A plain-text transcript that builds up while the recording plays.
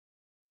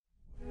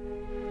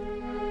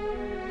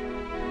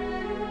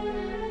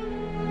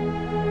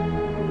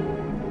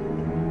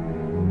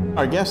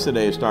Our guest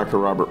today is Dr.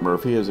 Robert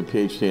Murphy. He has a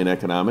PhD in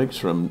economics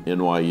from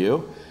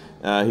NYU.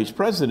 He's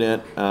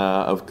president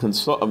of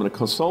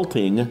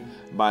consulting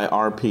by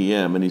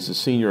RPM, and he's a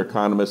senior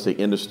economist at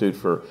the Institute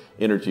for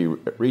Energy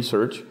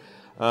Research.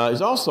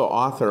 He's also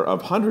author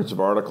of hundreds of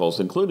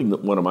articles, including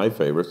one of my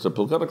favorites, The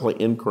Politically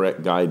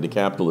Incorrect Guide to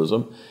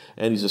Capitalism,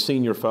 and he's a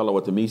senior fellow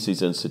at the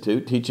Mises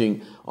Institute,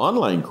 teaching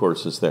online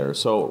courses there.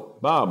 So,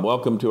 Bob,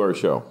 welcome to our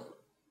show.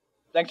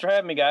 Thanks for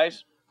having me,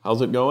 guys.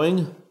 How's it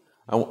going?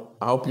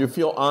 I hope you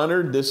feel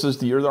honored.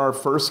 You're our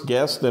first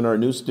guest in our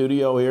new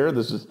studio here.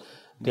 This has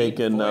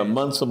taken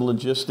months of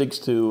logistics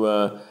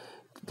to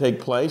take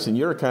place, and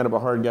you're kind of a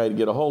hard guy to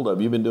get a hold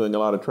of. You've been doing a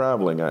lot of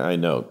traveling, I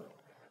know.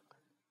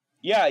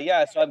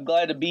 Yeah. So I'm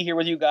glad to be here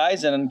with you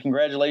guys, and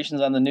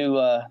congratulations on the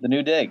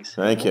new digs.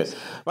 Thank you.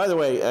 By the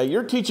way,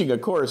 you're teaching a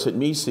course at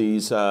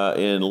Mises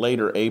in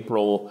later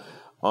April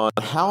on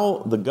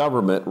how the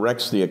government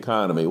wrecks the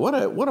economy. What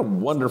a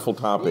wonderful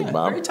topic,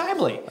 Bob. Very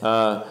timely.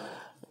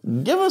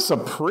 Give us a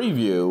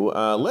preview.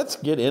 Let's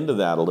get into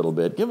that a little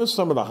bit. Give us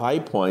some of the high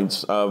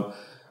points of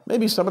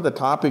maybe some of the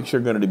topics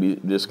you're going to be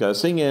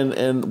discussing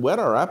and whet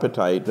our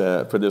appetite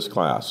for this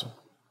class.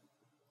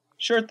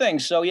 Sure thing.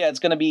 So, it's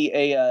going to be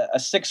a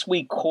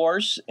 6-week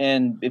course,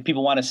 and if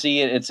people want to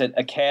see it, it's at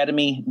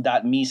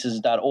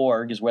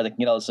academy.mises.org is where they can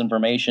get all this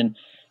information.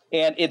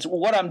 And it's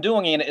what I'm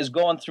doing in it is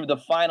going through the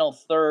final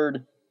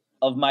third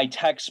of my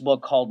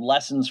textbook called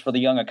Lessons for the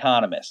Young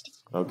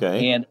Economist.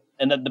 Okay.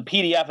 And the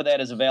PDF of that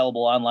is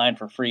available online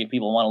for free if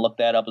people want to look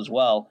that up as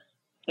well.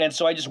 And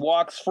so I just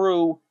walk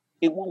through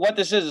what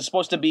this is. It's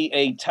supposed to be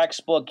a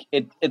textbook.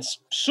 It's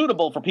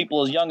suitable for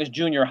people as young as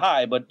junior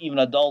high, but even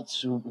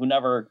adults who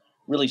never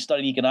really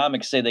studied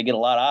economics say they get a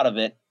lot out of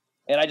it.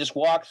 And I just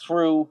walk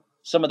through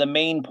some of the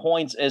main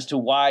points as to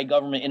why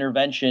government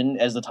intervention,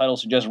 as the title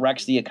suggests,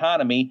 wrecks the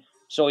economy.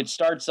 So it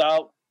starts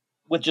out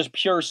with just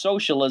pure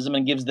socialism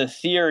and gives the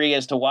theory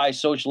as to why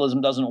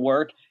socialism doesn't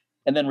work,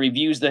 and then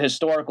reviews the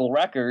historical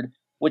record,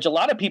 which a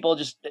lot of people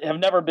just have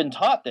never been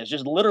taught this.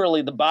 Just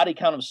literally the body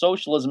count of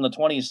socialism in the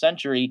 20th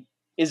century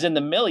is in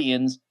the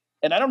millions.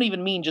 And I don't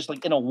even mean just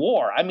like in a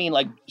war. I mean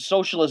like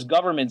socialist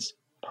governments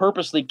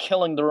purposely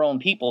killing their own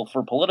people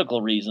for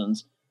political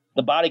reasons.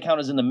 The body count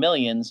is in the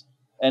millions.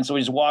 And so we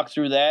just walk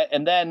through that.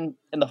 And then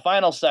in the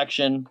final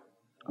section,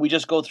 we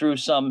just go through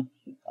some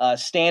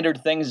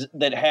standard things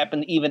that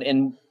happen even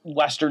in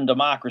Western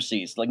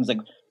democracies, things like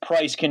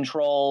price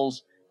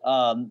controls,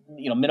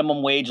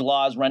 minimum wage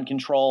laws, rent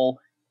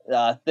control,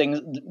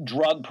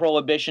 drug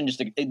prohibition, just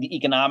the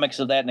economics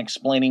of that, and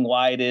explaining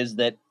why it is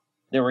that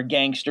there were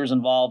gangsters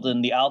involved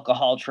in the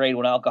alcohol trade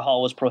when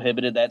alcohol was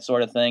prohibited, that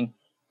sort of thing.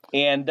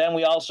 And then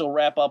we also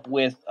wrap up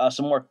with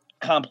some more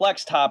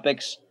complex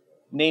topics,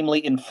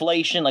 namely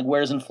inflation, like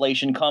where does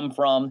inflation come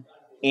from,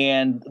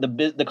 and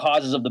the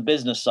causes of the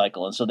business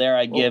cycle. And so there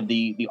I give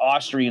the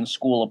Austrian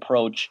school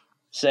approach,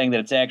 saying that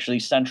it's actually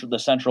the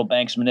central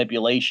bank's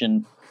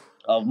manipulation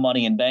of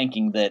money and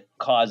banking that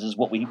causes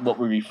what we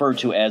refer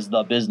to as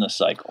the business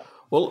cycle.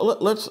 Well,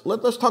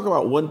 let's talk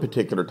about one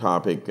particular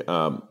topic,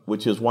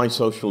 which is why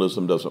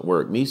socialism doesn't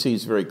work.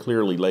 Mises very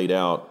clearly laid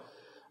out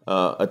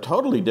a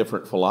totally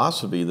different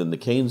philosophy than the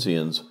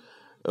Keynesians,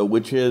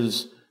 which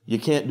is you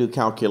can't do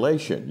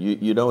calculation.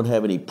 You don't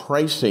have any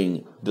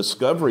pricing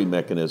discovery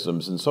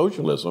mechanisms in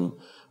socialism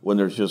when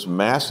there's just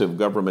massive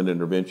government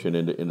intervention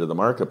into the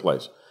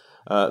marketplace.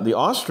 The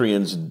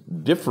Austrians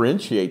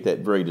differentiate that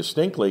very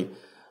distinctly.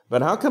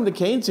 But how come the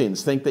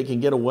Keynesians think they can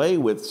get away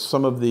with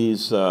some of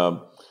these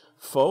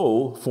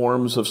faux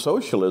forms of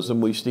socialism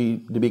we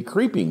see to be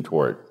creeping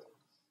toward?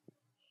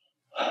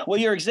 Well,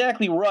 you're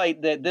exactly right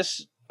that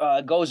this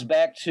goes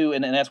back to,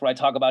 and that's what I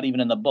talk about even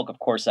in the book. Of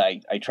course,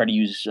 I try to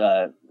use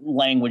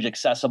language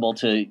accessible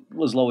to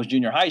as low as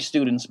junior high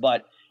students,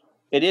 but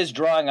it is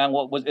drawing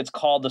on it's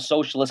called the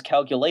socialist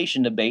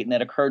calculation debate, and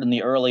that occurred in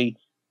the early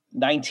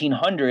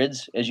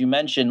 1900s. As you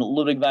mentioned,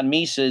 Ludwig von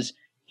Mises,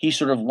 he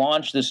sort of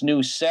launched this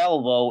new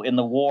salvo in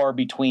the war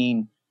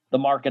between the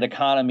market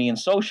economy and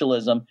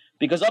socialism,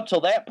 because up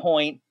till that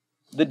point,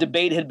 the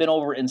debate had been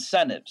over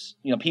incentives.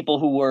 People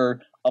who were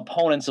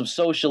opponents of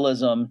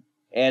socialism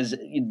as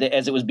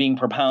it was being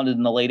propounded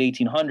in the late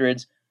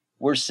 1800s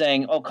were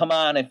saying, oh, come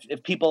on,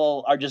 if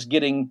people are just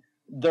getting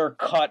their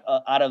cut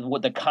out of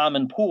what the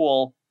common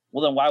pool,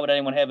 well, then why would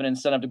anyone have an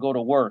incentive to go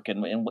to work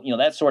and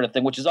that sort of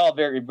thing, which is all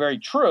very, very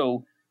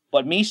true.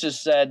 But Mises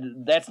said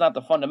that's not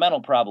the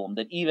fundamental problem,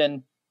 that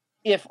even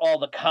if all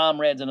the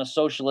comrades in a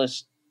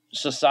socialist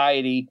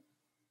society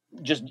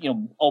just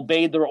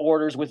obeyed their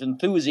orders with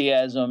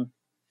enthusiasm,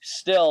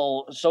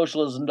 still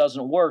socialism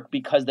doesn't work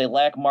because they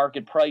lack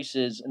market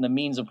prices and the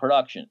means of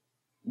production.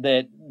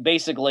 That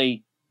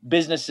basically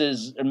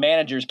businesses and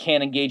managers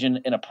can't engage in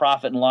a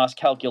profit and loss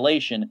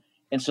calculation,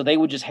 and so they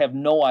would just have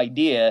no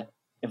idea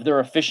if they're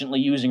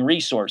efficiently using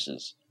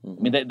resources. I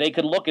mean, they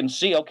could look and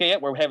see, okay,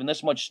 we're having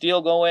this much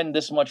steel go in,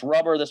 this much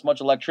rubber, this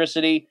much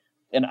electricity,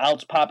 and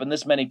out's popping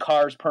this many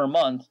cars per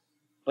month,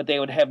 but they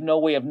would have no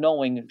way of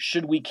knowing,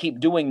 should we keep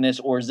doing this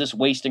or is this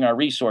wasting our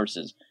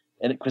resources?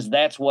 Because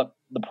that's what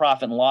the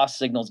profit and loss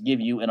signals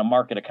give you in a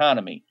market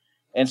economy.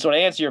 And so to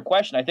answer your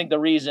question, I think the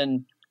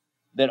reason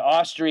that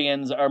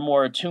Austrians are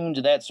more attuned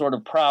to that sort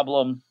of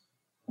problem,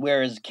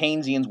 whereas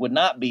Keynesians would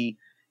not be,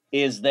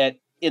 is that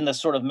in the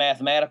sort of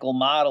mathematical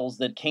models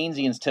that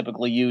Keynesians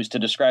typically use to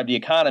describe the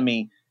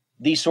economy,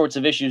 these sorts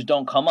of issues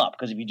don't come up,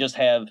 because if you just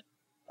have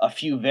a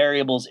few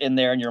variables in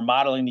there and you're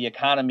modeling the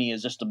economy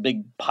as just a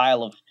big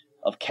pile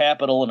of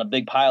capital and a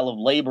big pile of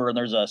labor, and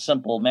there's a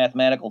simple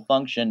mathematical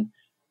function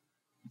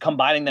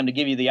combining them to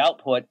give you the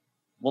output,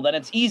 well, then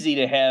it's easy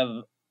to have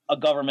a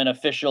government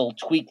official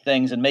tweak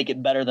things and make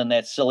it better than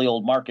that silly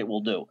old market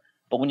will do.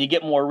 But when you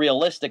get more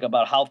realistic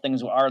about how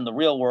things are in the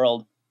real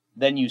world,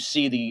 then you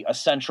see the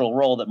essential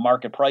role that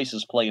market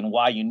prices play and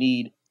why you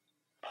need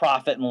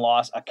profit and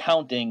loss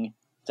accounting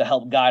to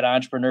help guide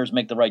entrepreneurs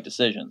make the right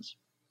decisions.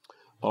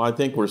 Well, I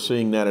think we're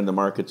seeing that in the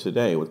market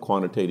today with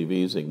quantitative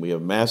easing. We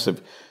have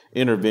massive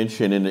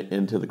intervention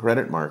into the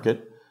credit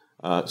market,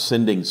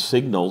 sending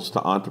signals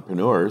to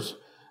entrepreneurs,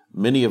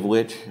 many of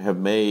which have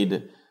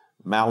made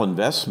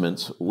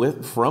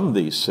malinvestments from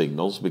these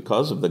signals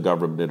because of the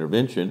government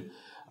intervention.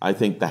 I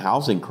think the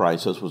housing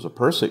crisis was a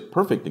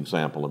perfect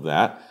example of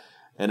that,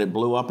 and it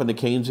blew up in the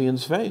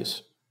Keynesians'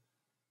 face.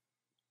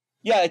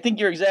 Yeah, I think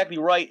you're exactly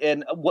right.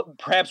 And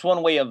perhaps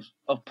one way of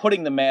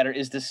putting the matter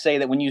is to say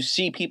that when you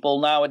see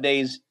people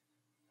nowadays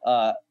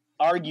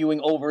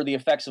arguing over the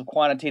effects of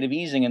quantitative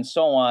easing and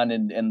so on,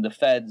 and the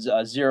Fed's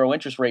zero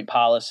interest rate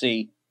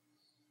policy,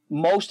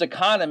 most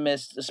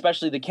economists,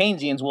 especially the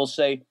Keynesians, will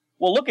say,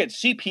 well, look at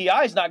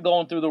CPI is not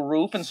going through the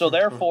roof, and so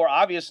therefore,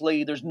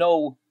 obviously, there's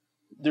no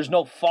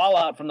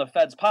fallout from the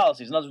Fed's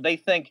policies. In other words, they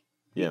think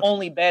the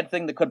only bad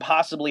thing that could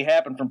possibly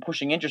happen from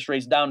pushing interest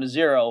rates down to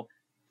zero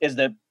is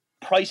that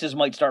prices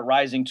might start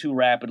rising too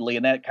rapidly,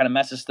 and that kind of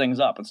messes things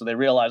up. And so they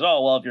realize,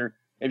 oh, well,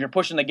 if you're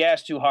pushing the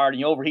gas too hard and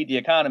you overheat the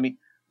economy,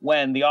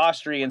 when the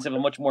Austrians have a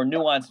much more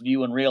nuanced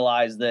view and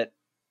realize that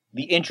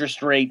the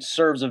interest rate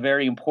serves a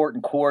very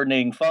important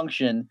coordinating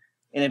function,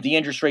 and if the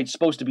interest rate's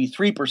supposed to be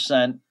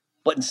 3%,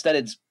 but instead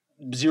it's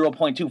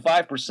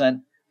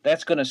 0.25%,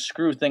 that's going to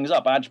screw things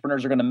up.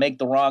 Entrepreneurs are going to make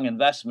the wrong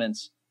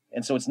investments.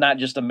 And so it's not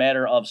just a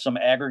matter of some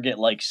aggregate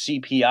like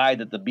CPI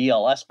that the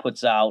BLS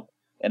puts out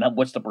and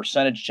what's the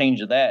percentage change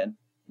of that. I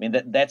mean,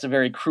 that's a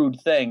very crude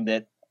thing,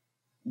 that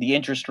the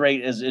interest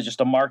rate is just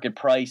a market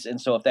price.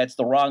 And so if that's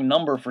the wrong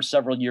number for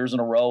several years in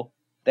a row,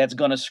 that's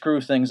going to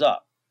screw things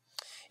up.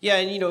 Yeah,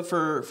 and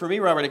for me,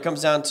 Robert, it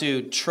comes down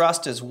to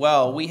trust as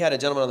well. We had a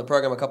gentleman on the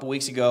program a couple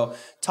weeks ago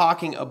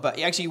talking about,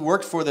 he actually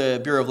worked for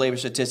the Bureau of Labor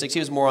Statistics. He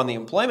was more on the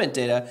employment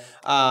data,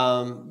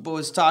 but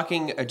was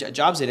talking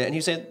jobs data, and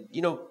he said,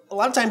 a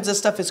lot of times this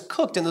stuff is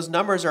cooked and those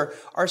numbers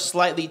are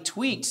slightly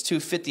tweaked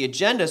to fit the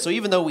agenda. So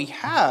even though we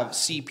have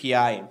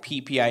CPI and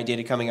PPI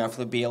data coming out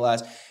from the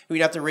BLS,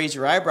 we'd have to raise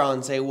your eyebrow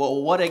and say,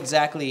 well, what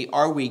exactly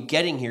are we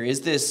getting here?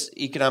 Is this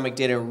economic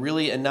data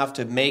really enough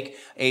to make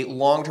a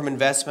long-term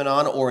investment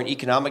on, or an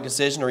economic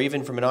decision, or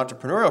even from an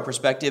entrepreneurial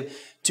perspective,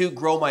 to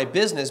grow my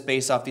business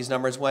based off these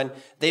numbers when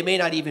they may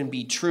not even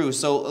be true?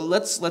 So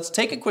let's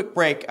take a quick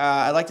break.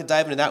 I'd like to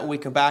dive into that when we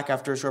come back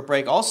after a short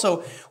break.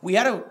 Also, we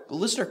had a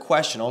listener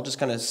question. I'll just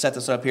kind of set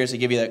this up here to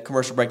give you that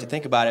commercial break to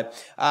think about it.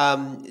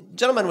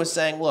 Gentleman was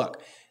saying,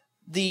 look,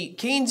 the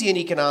Keynesian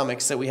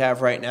economics that we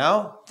have right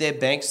now, the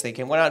banks,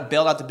 went out and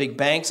bailed out the big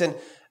banks, and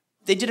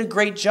they did a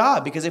great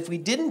job, because if we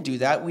didn't do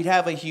that, we'd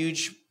have a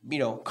huge,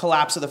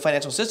 collapse of the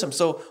financial system.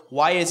 So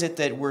why is it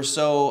that we're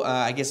so,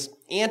 not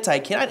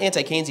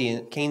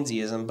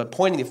anti-Keynesianism, but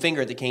pointing the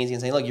finger at the Keynesians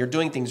saying, look, you're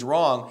doing things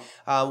wrong?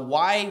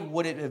 Why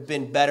would it have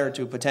been better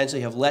to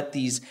potentially have let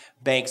these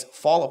banks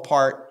fall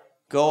apart,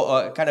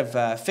 go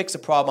fix the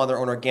problem on their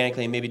own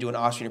organically, and maybe do an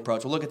Austrian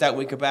approach? We'll look at that when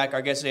we come back.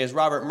 Our guest today is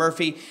Robert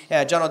Murphy.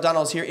 John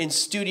O'Donnell is here in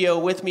studio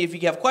with me. If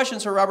you have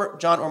questions for Robert,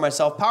 John, or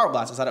myself, Power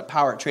Blast us out at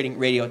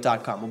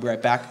powertradingradio.com. We'll be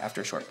right back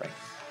after a short break.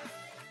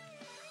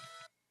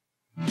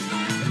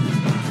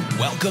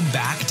 Welcome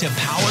back to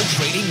Power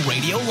Trading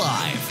Radio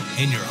Live,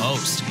 and your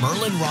host,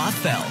 Merlin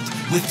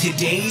Rothfeld, with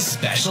today's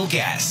special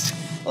guest.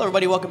 Hello,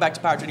 everybody. Welcome back to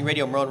Power Trading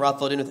Radio. Merlin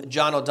Rothfeld in with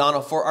John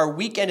O'Donnell for our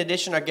weekend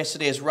edition. Our guest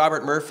today is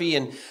Robert Murphy.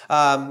 And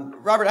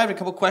Robert, I have a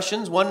couple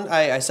questions. One,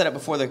 I said it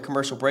before the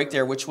commercial break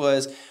there, which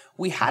was,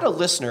 we had a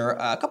listener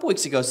a couple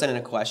weeks ago send in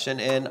a question,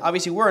 and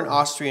obviously we're an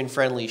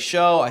Austrian-friendly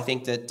show. I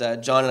think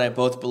that John and I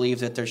both believe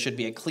that there should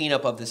be a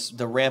cleanup of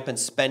the rampant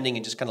spending,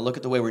 and just kind of look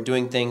at the way we're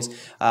doing things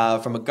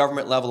from a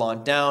government level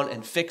on down,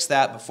 and fix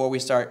that before we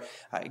start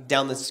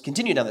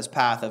continue down this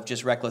path of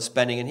just reckless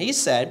spending. And he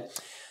said,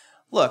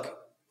 look,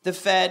 the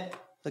Fed,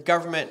 the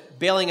government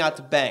bailing out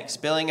the banks,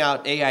 bailing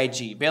out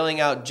AIG, bailing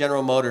out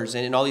General Motors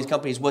and all these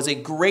companies was a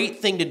great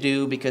thing to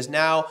do, because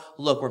now,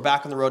 look, we're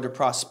back on the road to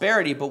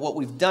prosperity. But what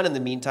we've done in the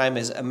meantime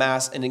is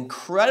amass an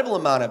incredible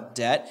amount of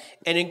debt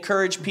and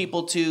encourage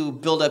people to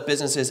build up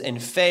businesses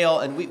and fail.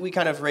 And we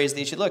kind of raised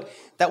the issue, look,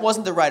 that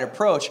wasn't the right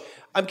approach.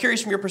 I'm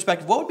curious from your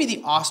perspective, what would be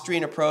the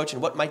Austrian approach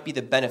and what might be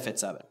the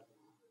benefits of it?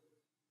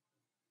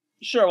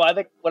 Sure. Well, I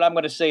think what I'm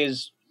going to say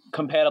is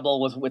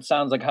compatible with what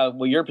sounds like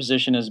what your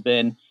position has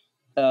been.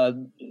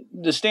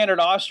 The standard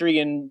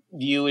Austrian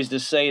view is to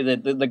say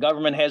that the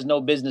government has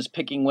no business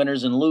picking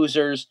winners and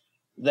losers,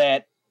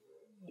 that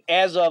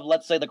as of,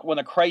 let's say, when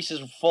the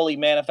crisis fully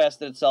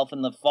manifested itself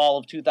in the fall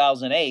of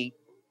 2008,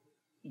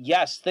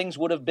 yes, things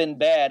would have been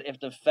bad if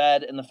the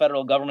Fed and the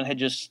federal government had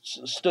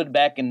just stood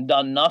back and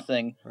done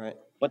nothing. Right.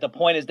 But the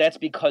point is that's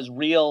because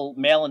real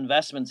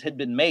malinvestments had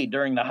been made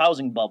during the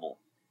housing bubble,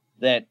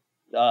 that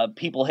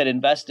people had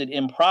invested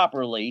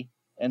improperly.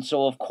 And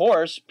so, of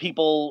course,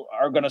 people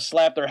are going to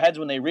slap their heads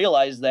when they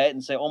realize that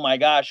and say, oh, my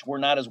gosh, we're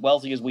not as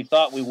wealthy as we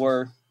thought we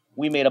were.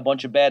 We made a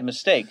bunch of bad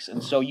mistakes.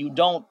 And so you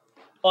don't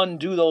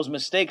undo those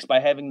mistakes by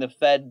having the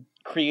Fed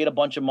create a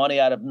bunch of money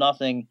out of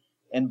nothing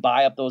and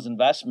buy up those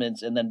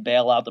investments and then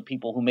bail out the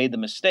people who made the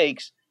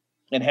mistakes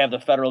and have the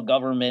federal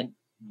government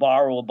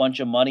borrow a bunch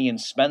of money and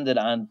spend it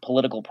on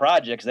political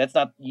projects. That's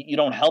not, you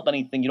don't help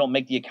anything. You don't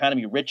make the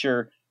economy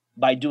richer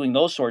by doing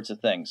those sorts of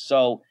things.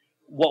 So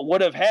what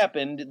would have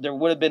happened, there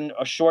would have been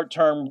a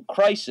short-term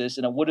crisis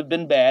and it would have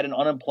been bad and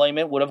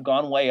unemployment would have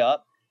gone way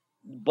up,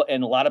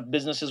 and a lot of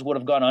businesses would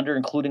have gone under,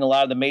 including a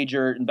lot of the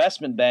major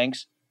investment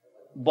banks,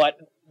 but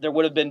there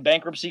would have been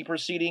bankruptcy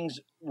proceedings.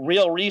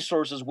 Real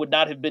resources would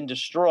not have been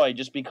destroyed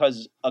just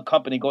because a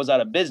company goes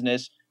out of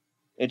business.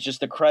 It's just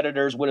the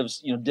creditors would have,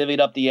 divvied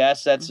up the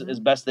assets as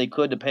best they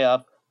could to pay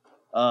off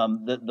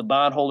the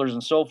bondholders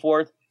and so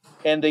forth.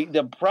 And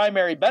the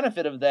primary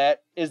benefit of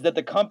that is that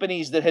the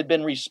companies that had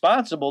been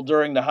responsible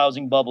during the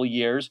housing bubble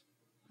years,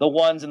 the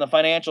ones in the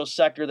financial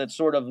sector that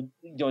sort of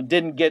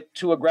didn't get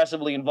too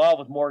aggressively involved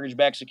with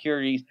mortgage-backed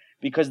securities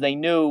because they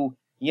knew,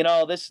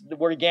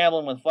 we're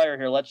gambling with fire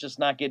here. Let's just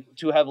not get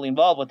too heavily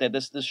involved with it.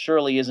 This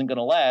surely isn't going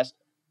to last.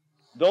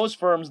 Those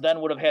firms then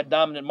would have had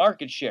dominant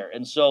market share.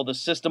 And so the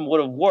system would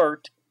have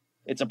worked.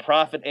 It's a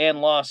profit and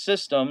loss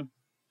system.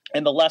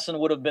 And the lesson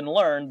would have been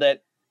learned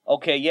that,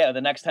 okay, yeah,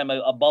 the next time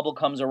a bubble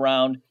comes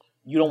around,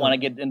 you don't want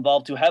to get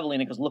involved too heavily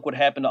in it because look what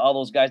happened to all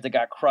those guys that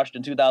got crushed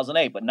in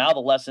 2008. But now the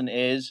lesson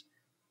is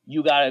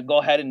you got to go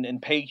ahead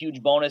and pay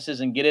huge bonuses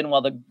and get in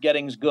while the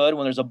getting's good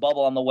when there's a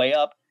bubble on the way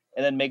up,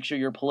 and then make sure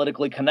you're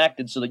politically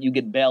connected so that you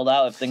get bailed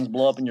out if things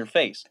blow up in your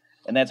face.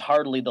 And that's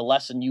hardly the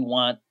lesson you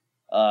want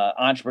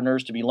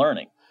entrepreneurs to be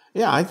learning.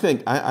 Yeah, I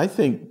think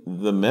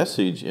the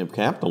message in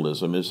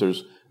capitalism is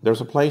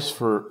there's a place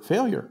for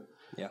failure.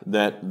 Yeah.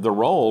 That the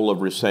role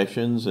of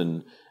recessions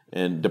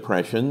and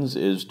depressions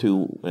is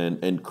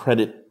and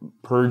credit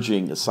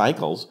purging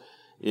cycles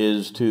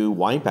is to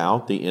wipe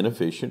out the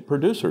inefficient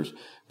producers.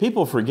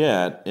 People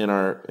forget in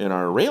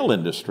our rail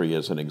industry,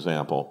 as an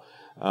example.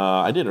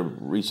 I did a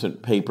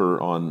recent paper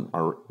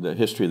on the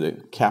history of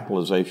the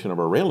capitalization of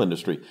our rail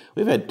industry.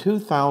 We've had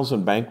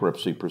 2,000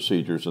 bankruptcy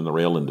procedures in the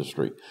rail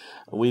industry.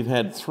 We've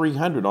had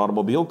 300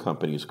 automobile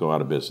companies go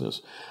out of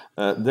business.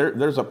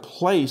 There's a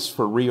place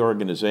for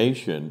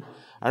reorganization.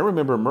 I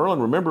remember, Merlin,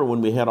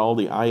 when we had all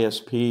the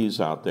ISPs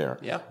out there?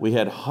 Yeah. We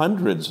had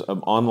hundreds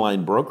of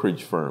online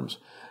brokerage firms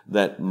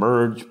that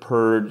merged,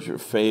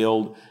 purged,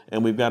 failed,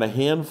 and we've got a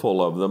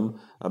handful of them,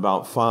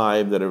 about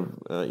 5 that have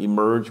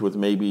emerged with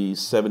maybe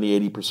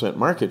 70-80%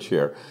 market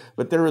share.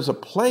 But there is a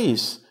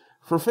place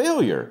for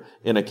failure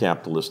in a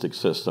capitalistic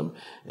system,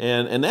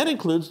 and that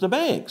includes the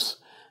banks.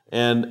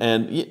 And I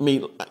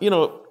mean,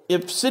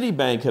 if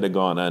Citibank had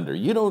gone under,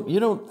 you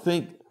don't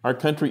think our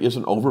country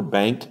isn't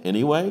overbanked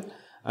anyway?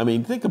 I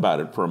mean, think about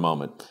it for a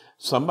moment.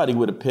 Somebody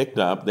would have picked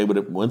up, they would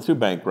have went through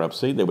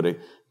bankruptcy, they would have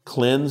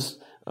cleansed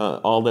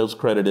all those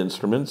credit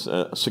instruments,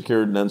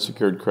 secured and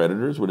unsecured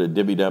creditors would have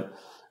divvied up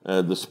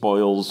the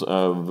spoils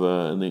of,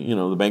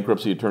 the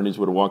bankruptcy attorneys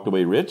would have walked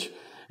away rich,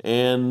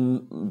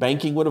 and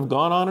banking would have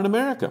gone on in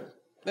America.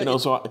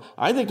 So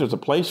I think there's a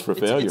place for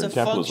failure in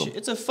capitalism.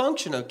 It's a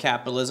function of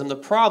capitalism. The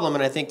problem,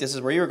 and I think this is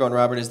where you were going,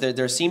 Robert, is that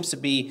there seems to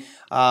be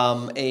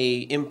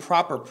a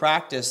improper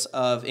practice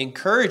of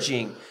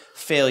encouraging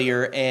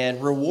failure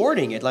and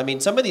rewarding it. I mean,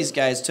 some of these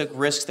guys took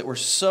risks that were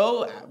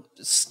so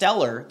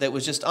stellar that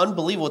was just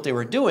unbelievable what they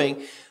were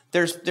doing.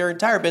 Their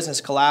entire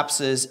business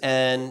collapses,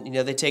 and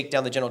they take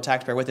down the general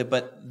taxpayer with it.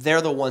 But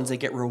they're the ones that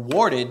get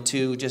rewarded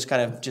to just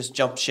kind of just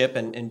jump ship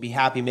and be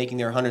happy making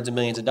their hundreds of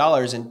millions of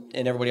dollars, and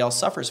everybody else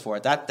suffers for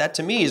it. That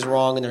to me is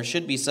wrong, and there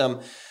should be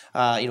some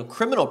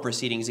criminal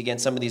proceedings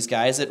against some of these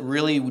guys that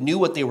really knew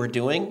what they were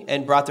doing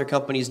and brought their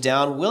companies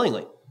down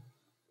willingly.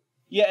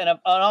 Yeah, and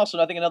also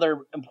I think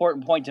another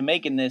important point to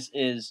make in this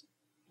is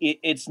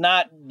it's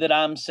not that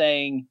I'm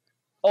saying,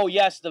 oh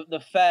yes, the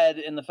Fed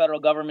and the federal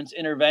government's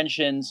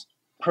interventions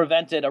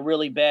prevented a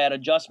really bad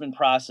adjustment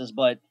process,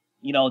 but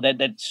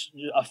that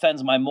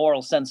offends my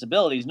moral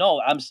sensibilities. No,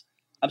 I'm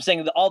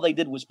saying that all they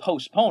did was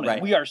postpone it.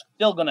 Right. We are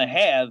still going to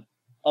have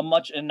a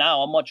much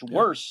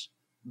worse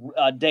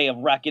day of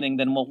reckoning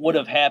than what would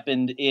have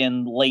happened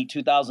in late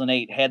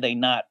 2008 had they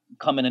not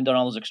come in and done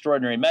all those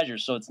extraordinary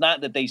measures. So it's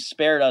not that they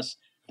spared us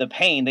the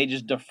pain, they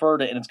just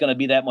deferred it, and it's going to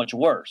be that much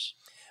worse.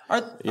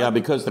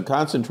 Because the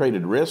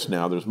concentrated risk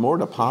now, there's more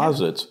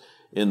deposits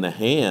in the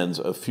hands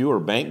of fewer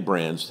bank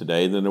brands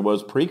today than there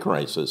was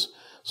pre-crisis.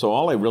 So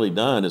all they've really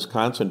done is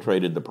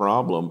concentrated the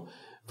problem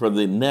for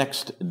the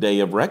next day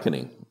of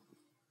reckoning.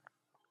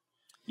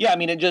 Yeah, I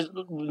mean,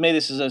 maybe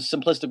this is a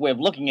simplistic way of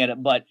looking at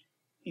it, but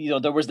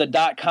there was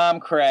the .com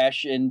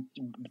crash in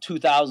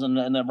 2000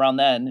 and around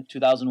then,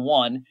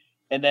 2001,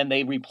 and then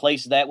they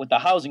replaced that with the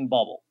housing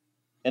bubble.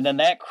 And then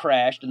that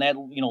crashed, and that,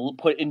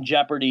 put in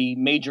jeopardy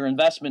major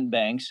investment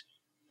banks.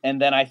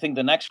 And then I think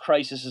the next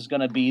crisis is going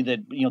to be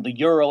that, the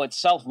euro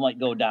itself might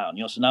go down.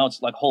 So now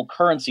it's like whole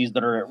currencies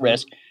that are at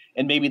risk,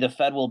 and maybe the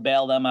Fed will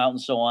bail them out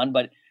and so on.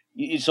 But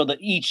so that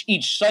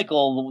each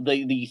cycle,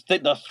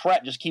 the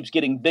threat just keeps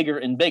getting bigger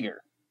and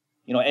bigger.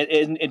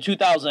 In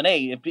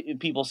 2008, if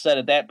people said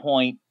at that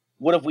point,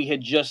 what if we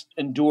had just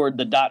endured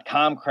the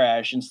 .com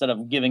crash instead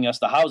of giving us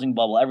the housing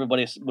bubble?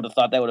 Everybody would have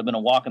thought that would have been a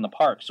walk in the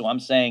park. So I'm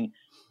saying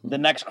the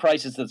next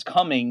crisis that's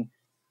coming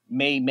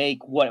may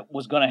make what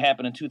was going to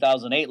happen in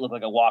 2008 look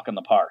like a walk in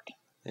the park.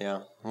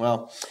 Yeah,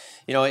 well,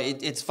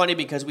 it's funny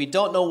because we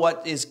don't know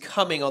what is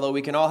coming, although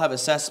we can all have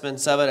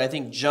assessments of it. I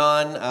think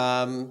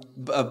John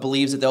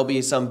believes that there'll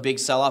be some big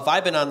sell-off.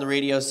 I've been on the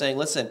radio saying,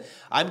 listen,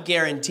 I'm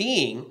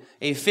guaranteeing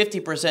a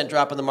 50%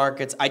 drop in the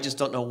markets. I just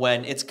don't know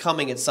when. It's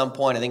coming at some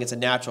point. I think it's a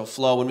natural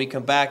flow. When we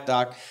come back,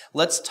 Doc,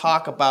 let's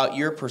talk about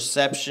your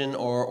perception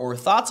or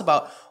thoughts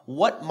about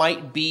what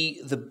might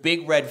be the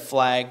big red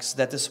flags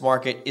that this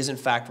market is in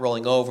fact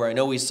rolling over. I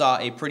know we saw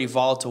a pretty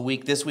volatile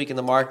week this week in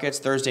the markets.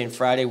 Thursday and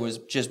Friday was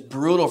just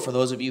brutal for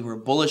those of you who are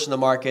bullish in the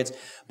markets.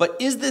 But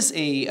is this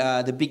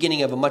the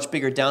beginning of a much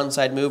bigger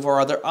downside move, or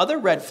are there other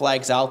red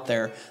flags out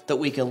there that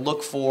we can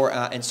look for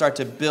and start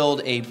to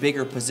build a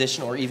bigger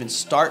position, or even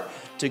start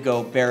to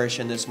go bearish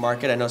in this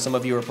market? I know some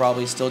of you are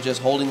probably still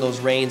just holding those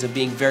reins and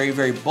being very,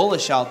 very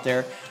bullish out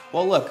there.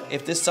 Well, look,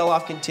 if this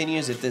sell-off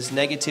continues, if this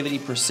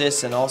negativity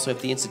persists, and also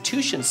if the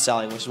institutions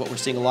selling, which is what we're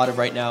seeing a lot of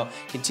right now,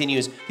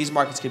 continues, these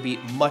markets could be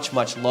much,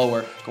 much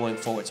lower going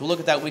forward. So we'll look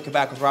at that when we come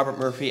back with Robert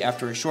Murphy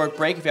after a short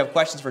break. If you have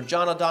questions for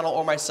John O'Donnell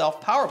or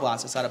myself, Power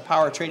Blast us out of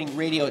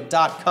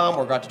powertradingradio.com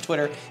or go out to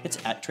Twitter. It's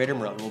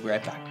 @TraderMerlin. We'll be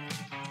right back.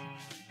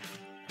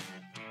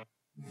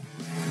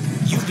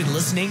 You've been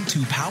listening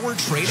to Power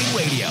Trading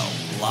Radio,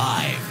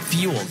 live,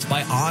 fueled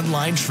by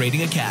Online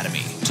Trading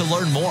Academy. To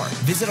learn more,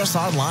 visit us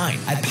online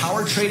at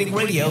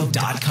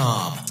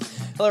powertradingradio.com.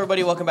 Hello,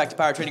 everybody. Welcome back to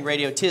Power Trading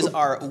Radio. 'Tis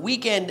our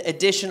weekend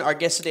edition. Our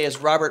guest today is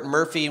Robert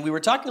Murphy, and we were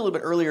talking a little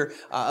bit earlier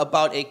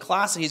about a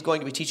class that he's going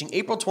to be teaching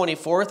April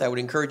 24th. I would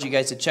encourage you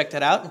guys to check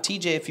that out. And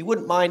TJ, if you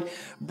wouldn't mind,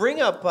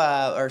 bring up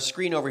our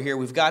screen over here.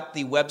 We've got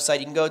the website.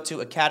 You can go to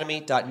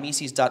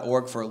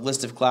academy.mises.org for a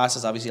list of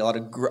classes. Obviously, a lot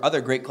of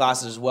other great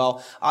classes as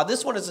well.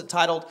 This one is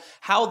entitled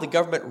 "How the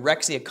Government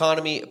Wrecks the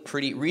Economy."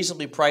 Pretty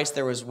reasonably priced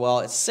there as well.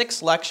 It's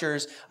 6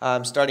 lectures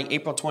starting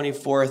April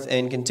 24th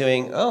and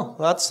continuing. Oh,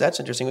 well, that's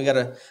interesting. We got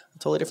a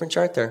totally different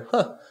chart there.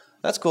 Huh.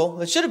 That's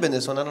cool. It should have been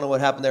this one. I don't know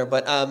what happened there.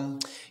 But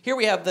here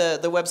we have the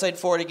website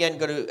for it again.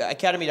 Go to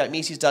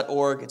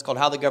academy.mises.org. It's called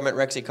How the Government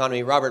Wrecks the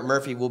Economy. Robert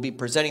Murphy will be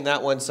presenting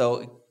that one.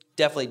 So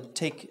definitely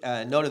take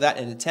note of that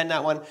and attend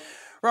that one.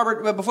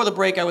 Robert, before the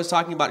break, I was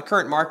talking about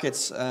current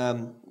markets.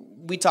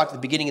 We talked at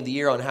the beginning of the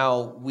year on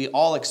how we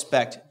all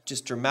expect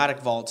just dramatic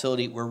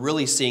volatility. We're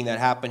really seeing that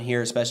happen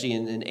here, especially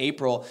in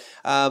April.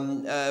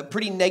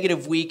 Pretty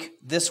negative week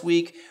this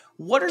week.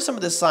 What are some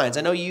of the signs?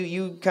 I know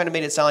you kind of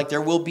made it sound like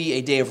there will be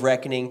a day of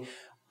reckoning.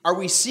 Are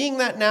we seeing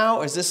that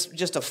now? Is this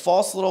just a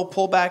false little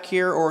pullback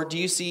here, or do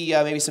you see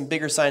maybe some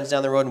bigger signs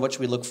down the road, and what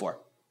should we look for?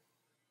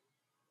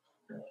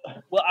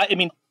 Well, I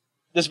mean,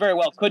 this very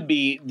well could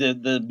be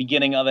the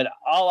beginning of it.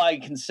 All I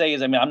can say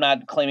is, I mean, I'm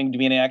not claiming to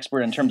be an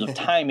expert in terms of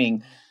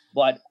timing,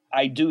 but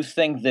I do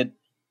think that,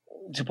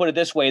 to put it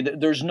this way,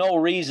 there's no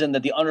reason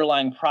that the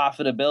underlying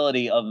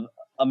profitability of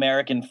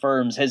American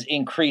firms has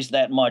increased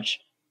that much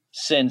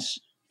since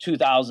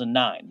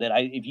 2009. That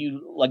if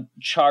you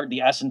chart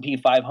the S&P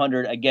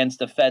 500 against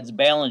the Fed's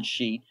balance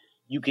sheet,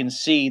 you can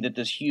see that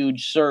this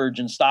huge surge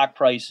in stock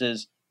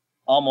prices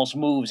almost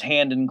moves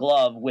hand in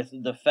glove with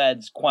the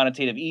Fed's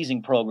quantitative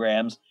easing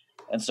programs.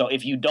 And so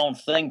if you don't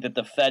think that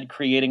the Fed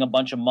creating a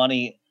bunch of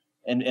money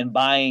and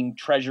buying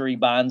treasury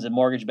bonds and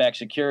mortgage-backed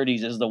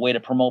securities is the way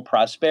to promote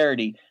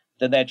prosperity,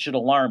 then that should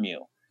alarm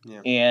you.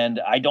 Yeah.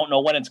 And I don't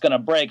know when it's going to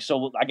break.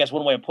 So I guess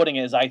one way of putting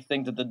it is I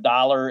think that the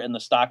dollar and the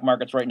stock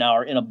markets right now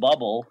are in a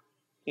bubble.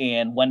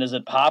 And when does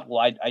it pop? Well,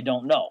 I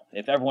don't know.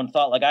 If everyone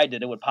thought like I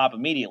did, it would pop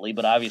immediately.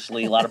 But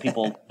obviously, a lot of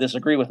people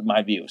disagree with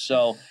my view.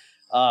 So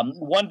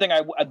one thing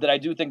that I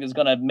do think is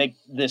going to make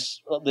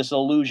this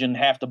illusion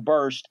have to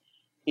burst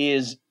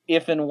is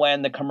if and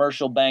when the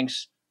commercial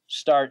banks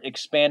start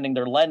expanding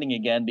their lending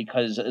again,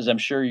 because as I'm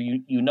sure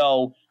you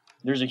know,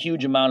 there's a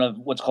huge amount of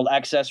what's called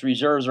excess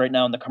reserves right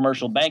now in the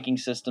commercial banking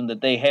system,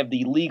 that they have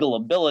the legal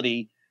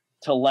ability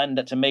to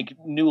lend, to make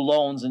new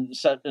loans in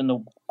the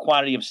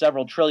quantity of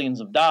several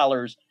trillions of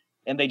dollars,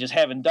 and they just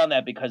haven't done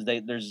that because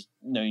there's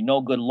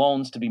no good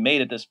loans to be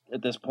made at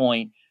this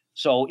point.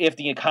 So if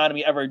the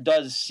economy ever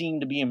does seem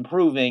to be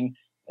improving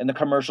and the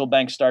commercial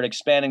banks start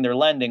expanding their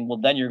lending,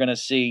 well, then you're going to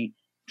see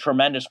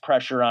tremendous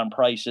pressure on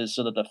prices,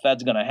 so that the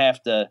Fed's going to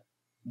have to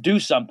do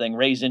something,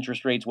 raise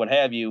interest rates, what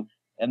have you.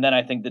 And then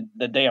I think that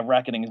the day of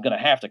reckoning is going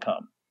to have to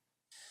come.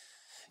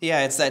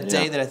 Yeah, it's that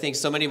day that I think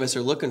so many of us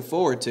are looking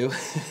forward to.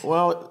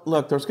 Well,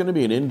 look, there's going to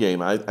be an end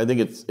game. I think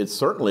it's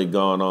certainly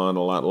gone on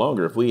a lot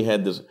longer. If we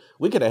had this,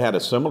 we could have had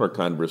a similar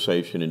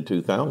conversation in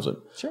 2000.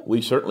 Sure.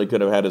 We certainly could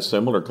have had a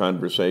similar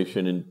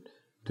conversation in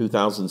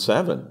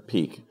 2007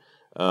 peak.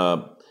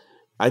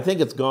 I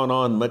think it's gone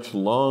on much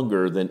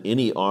longer than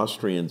any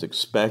Austrians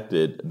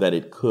expected that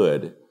it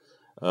could.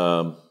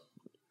 I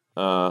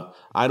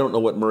don't know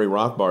what Murray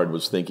Rothbard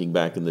was thinking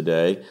back in the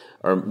day,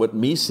 or what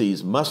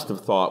Mises must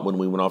have thought when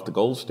we went off the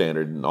gold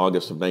standard in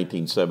August of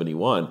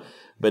 1971.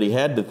 But he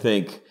had to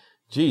think,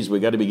 geez, we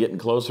got to be getting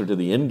closer to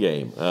the end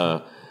game.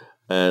 But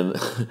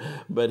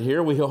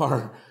here we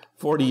are,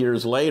 40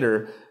 years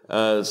later,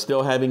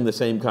 still having the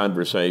same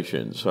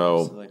conversation.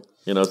 So,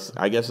 Absolutely.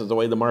 I guess it's the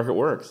way the market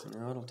works.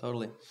 No,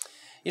 totally.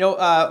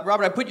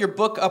 Robert, I put your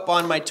book up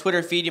on my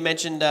Twitter feed. You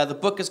mentioned the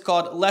book is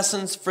called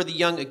Lessons for the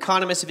Young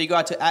Economist. If you go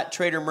out to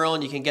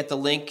 @TraderMerlin, you can get the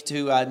link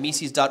to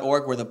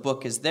Mises.org where the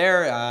book is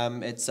there.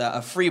 It's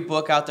a free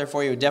book out there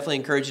for you. I would definitely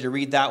encourage you to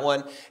read that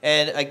one.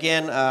 And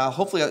again,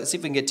 hopefully, let's see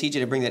if we can get TJ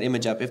to bring that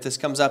image up if this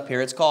comes up here.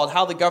 It's called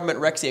How the Government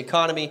Wrecks the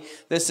Economy.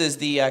 This is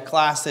the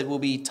class that will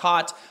be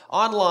taught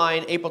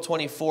online April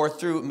 24th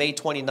through May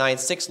 29th.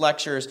 6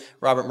 lectures.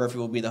 Robert Murphy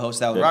will be the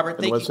host of that one. Robert,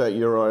 thank you. What's that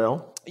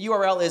URL?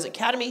 URL is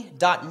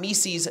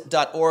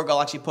academy.mises.org.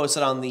 I'll actually post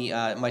it on the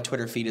my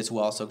Twitter feed as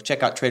well. So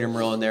check out Trader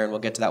Merlin there, and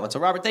we'll get to that one. So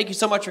Robert, thank you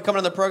so much for coming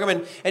on the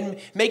program and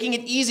making it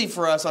easy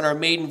for us on our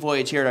maiden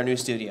voyage here at our new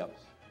studio.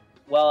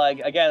 Well,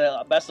 again,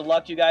 best of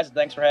luck to you guys, and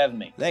thanks for having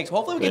me. Thanks.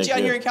 Hopefully we get you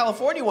out here in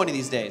California one of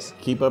these days.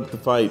 Keep up the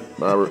fight,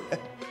 Robert.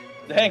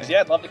 Thanks.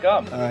 Yeah, I'd love to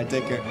come. All right,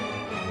 take care.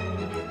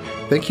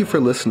 Thank you for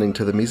listening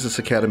to the Mises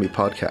Academy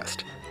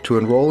podcast. To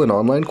enroll in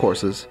online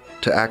courses,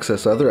 to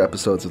access other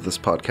episodes of this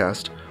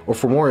podcast, or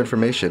for more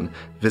information,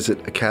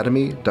 visit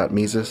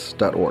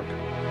academy.mises.org.